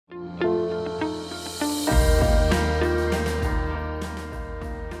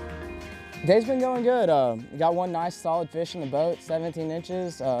Day's been going good. We got one nice solid fish in the boat, 17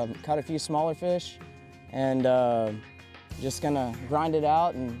 inches. Caught a few smaller fish, and just gonna grind it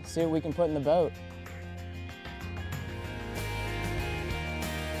out and see what we can put in the boat.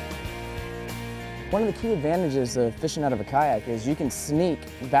 One of the key advantages of fishing out of a kayak is you can sneak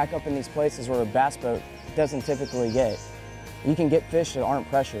back up in these places where a bass boat doesn't typically get. You can get fish that aren't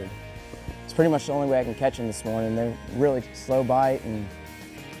pressured. It's pretty much the only way I can catch them this morning. They're really slow bite, and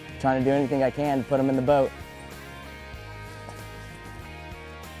trying to do anything I can to put them in the boat.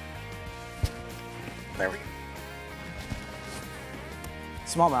 There we go.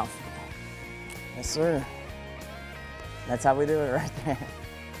 Smallmouth. Yes, sir. That's how we do it right there.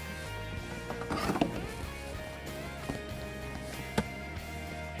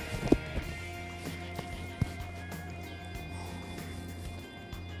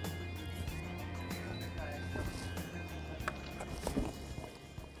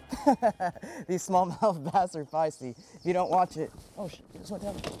 These smallmouth bass are feisty. If you don't watch it, oh shit, it just went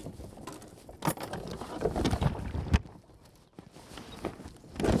down.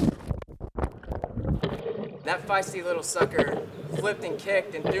 That feisty little sucker flipped and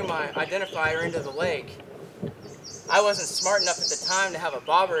kicked and threw my identifier into the lake. I wasn't smart enough at the time to have a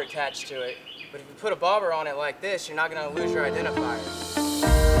bobber attached to it, but if you put a bobber on it like this, you're not gonna lose your identifier.